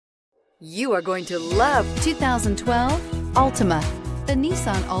You are going to love 2012 Altima. The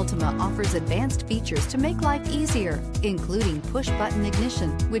Nissan Altima offers advanced features to make life easier, including push-button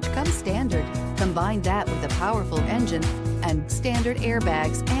ignition, which comes standard. Combine that with a powerful engine and standard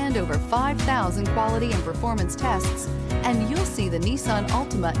airbags and over 5,000 quality and performance tests, and you'll see the Nissan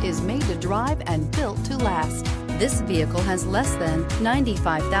Altima is made to drive and built to last. This vehicle has less than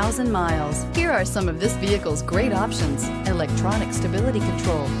 95,000 miles. Here are some of this vehicle's great options: electronic stability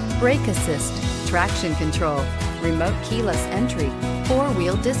control, brake assist, traction control, remote keyless entry,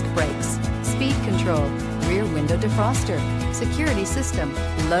 four-wheel disc brakes, speed control, rear window defroster, security system,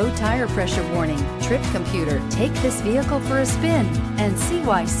 low tire pressure warning, trip computer. Take this vehicle for a spin and see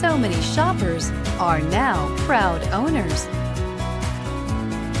why so many shoppers are now proud owners.